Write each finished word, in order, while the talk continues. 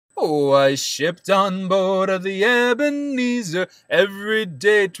Oh, I shipped on board of the Ebenezer, every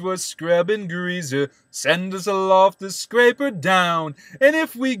day 'twas scrub and greaser, send us aloft to scrape her down, and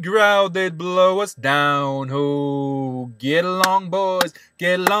if we growled they'd blow us down. Oh, get along boys,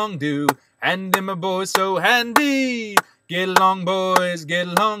 get along do, hand him a boy so handy. Get along boys, get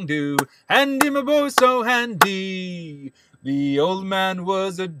along do, hand him a boy so handy. The old man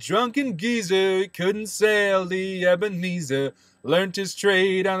was a drunken geezer, he couldn't sail the Ebenezer. Learnt his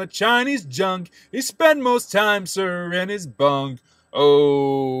trade on a Chinese junk, he spent most time, sir, in his bunk.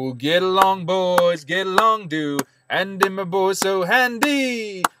 Oh, get along boys, get along do, hand him a boy so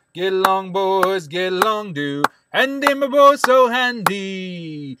handy. Get along boys, get along do, hand him a boy so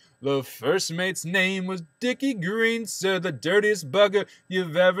handy. The first mate's name was Dickie Green, sir, the dirtiest bugger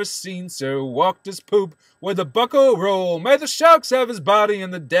you've ever seen, sir. Walked his poop with a bucko roll. May the sharks have his body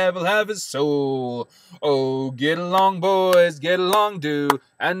and the devil have his soul. Oh, get along boys, get along do,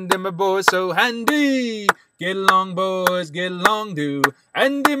 and him a boy so handy. Get along boys, get along do,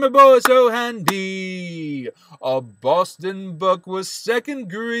 and him a boy so handy. A Boston buck was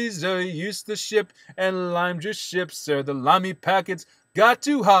second greaser, used to ship and limed your ship, sir. The limey packets got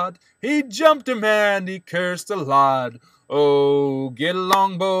too hot, he jumped him and he cursed a lot. Oh, get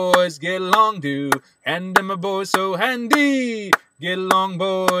along boys, get along do, hand him a boy so handy. Get along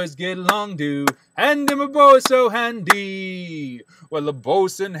boys, get along do, hand him a boy so handy. Well, the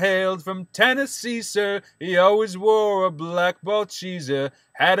boatswain hailed from Tennessee, sir, he always wore a black ball cheeser.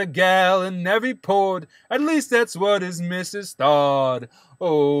 Had a gal in every port, at least that's what his missus thought.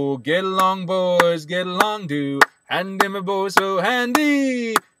 Oh, get along boys, get along do, hand him a boy so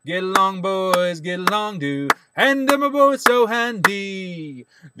handy. Get along boys, get along do, hand him a boy so handy.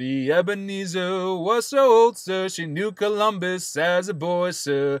 The Ebenezer was so old, sir, she knew Columbus as a boy,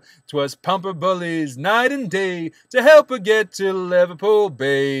 sir. 'Twas pump her bullies night and day to help her get to Liverpool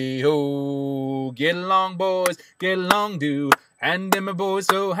Bay. Oh, get along boys, get along do, hand him a boy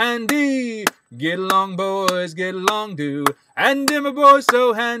so handy. Get along boys, get along do, hand him a boy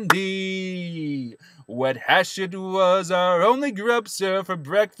so handy. Wet hash it was our only grub, sir, for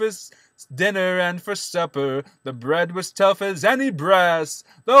breakfast, dinner, and for supper. The bread was tough as any brass,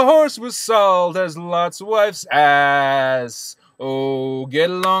 the horse was salt as Lot's wife's ass. Oh, get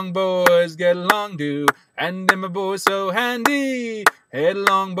along boys, get along do, and him a boy so handy. Head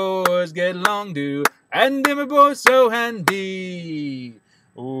along boys, get along do, and him a boy so handy.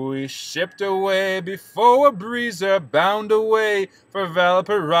 We shipped away before a breezer, bound away for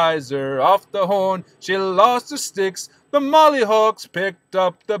Valparaiso. Off the Horn she lost her sticks, the mollyhawks picked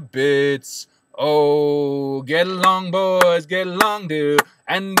up the bits. Oh, get along boys, get along do,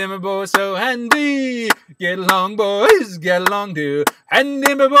 and him a boy so handy. Get along boys, get along do, and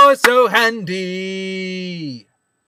him a boy so handy.